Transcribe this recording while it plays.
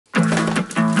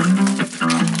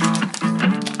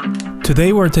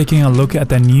Today we're taking a look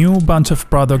at a new bunch of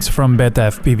products from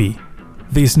BetaFPV.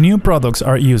 These new products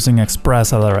are using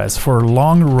Express LRS for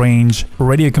long-range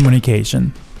radio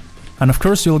communication. And of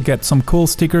course you'll get some cool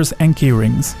stickers and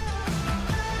keyrings.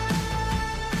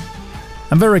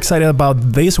 I'm very excited about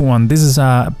this one. This is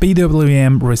a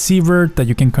PWM receiver that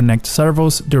you can connect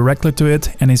servos directly to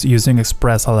it, and is using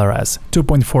Express LRS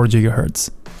 2.4 GHz.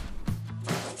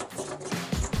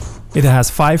 It has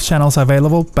 5 channels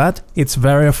available, but it's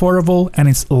very affordable and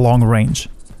it's long range.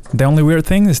 The only weird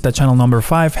thing is that channel number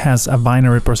 5 has a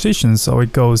binary position, so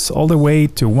it goes all the way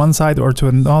to one side or to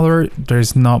another. There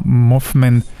is no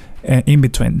movement in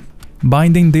between.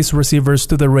 Binding these receivers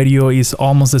to the radio is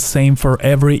almost the same for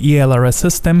every ELRS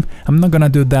system. I'm not gonna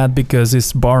do that because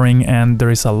it's boring and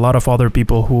there is a lot of other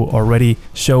people who already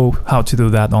show how to do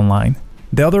that online.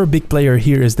 The other big player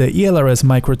here is the ELRS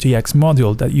Micro TX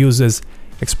module that uses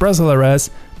Express LRS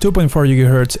 2.4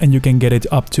 GHz, and you can get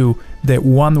it up to the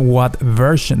 1 watt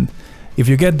version. If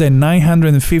you get the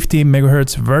 950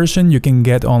 MHz version, you can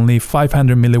get only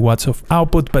 500 milliwatts of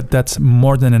output, but that's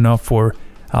more than enough for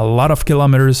a lot of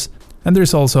kilometers. And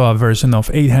there's also a version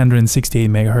of 868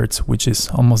 MHz, which is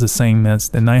almost the same as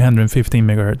the 915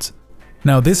 MHz.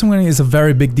 Now this one is a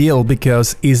very big deal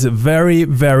because it's very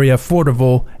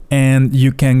affordable, and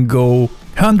you can go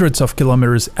hundreds of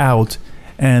kilometers out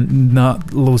and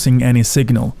not losing any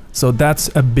signal. So that's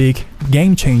a big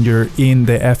game changer in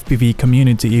the FPV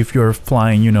community if you're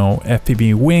flying,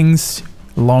 FPV wings,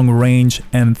 long range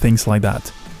and things like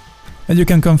that. And you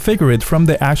can configure it from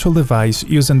the actual device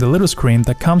using the little screen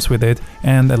that comes with it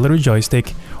and a little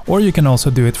joystick, or you can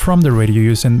also do it from the radio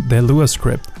using the Lua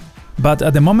script. But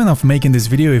at the moment of making this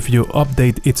video, if you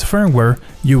update its firmware,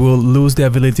 you will lose the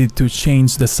ability to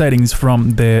change the settings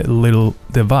from the little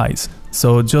device.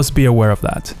 So just be aware of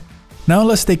that. Now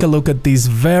let's take a look at these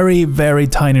very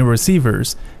tiny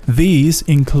receivers. These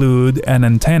include an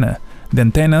antenna. The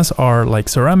antennas are like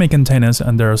ceramic antennas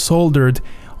and they're soldered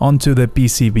onto the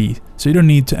PCB, so you don't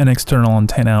need an external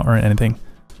antenna or anything.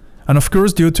 And of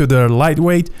course, due to their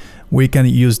lightweight, we can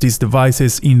use these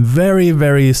devices in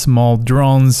very small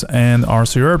drones and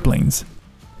RC airplanes.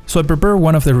 So I prepared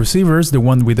one of the receivers, the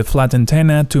one with the flat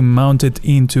antenna, to mount it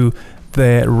into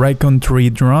the Raycon 3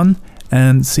 drone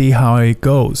and see how it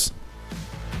goes.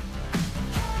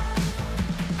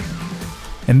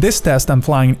 In this test I'm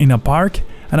flying in a park,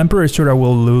 and I'm pretty sure I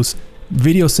will lose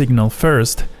video signal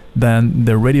first, than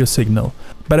the radio signal.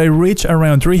 But I reached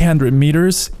around 300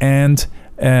 meters and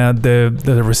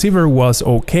the receiver was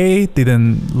okay,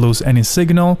 didn't lose any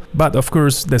signal, but of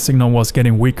course the signal was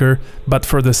getting weaker, but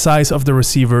for the size of the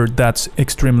receiver that's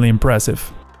extremely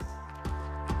impressive.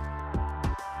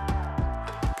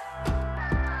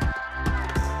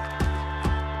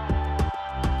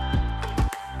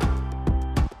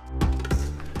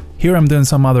 Here I'm doing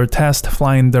some other test,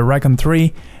 flying the Raycon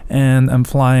 3, and I'm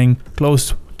flying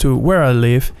close to where I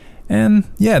live, and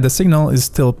yeah, the signal is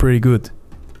still pretty good.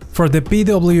 For the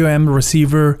PWM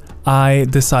receiver, I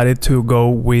decided to go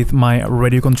with my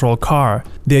radio control car.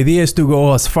 The idea is to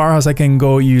go as far as I can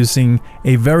go using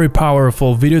a very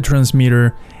powerful video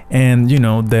transmitter, and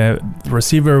the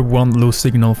receiver won't lose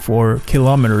signal for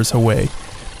kilometers away.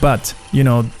 But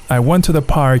I went to the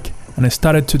park and I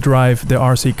started to drive the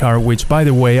RC car, which by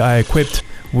the way I equipped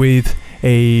with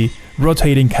a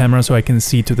rotating camera so I can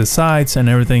see to the sides and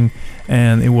everything,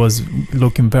 and it was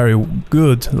looking very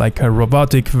good, like a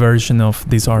robotic version of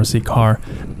this RC car.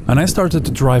 And I started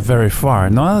to drive very far,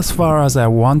 not as far as I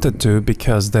wanted to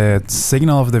because the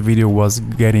signal of the video was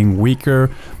getting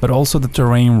weaker, but also the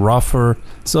terrain rougher,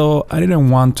 so I didn't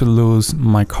want to lose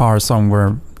my car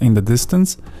somewhere in the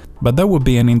distance. But that would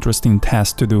be an interesting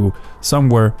test to do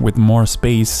somewhere with more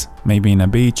space, maybe in a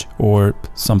beach or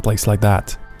someplace like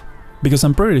that, because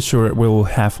I'm pretty sure we will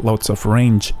have lots of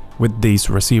range with this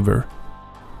receiver.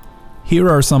 Here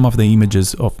are some of the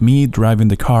images of me driving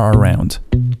the car around.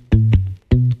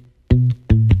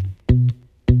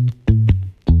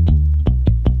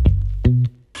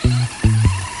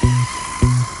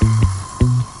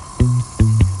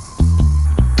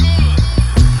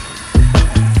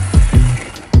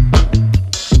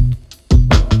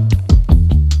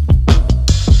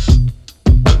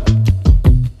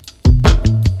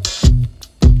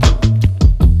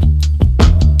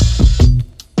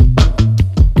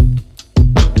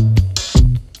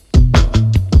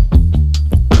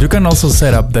 You can also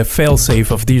set up the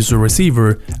failsafe of this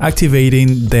receiver,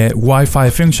 activating the Wi-Fi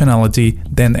functionality,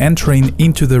 then entering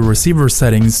into the receiver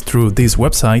settings through this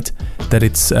website that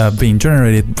it's being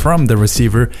generated from the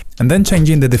receiver, and then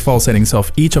changing the default settings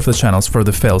of each of the channels for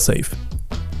the failsafe.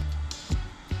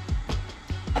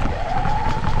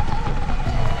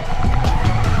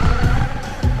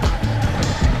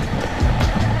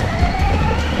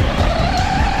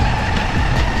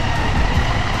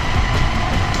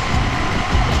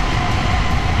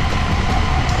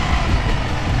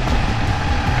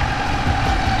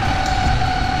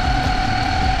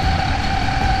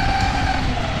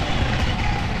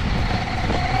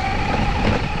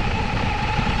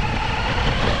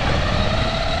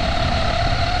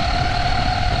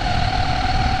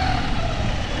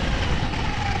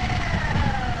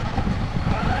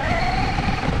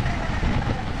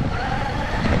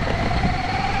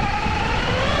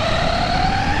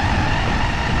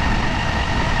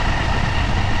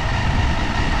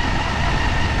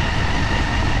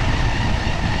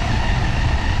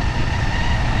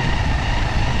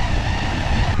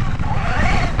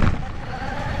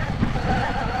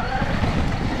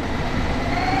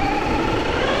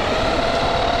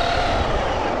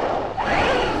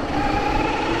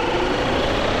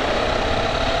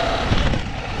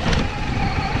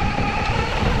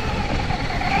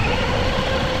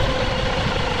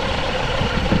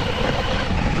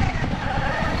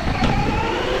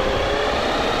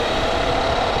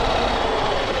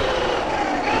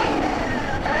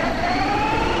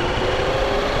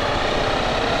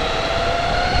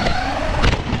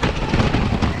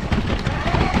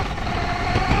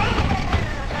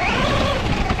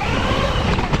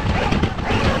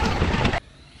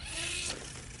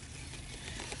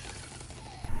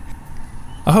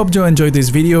 I hope you enjoyed this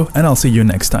video and I'll see you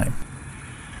next time.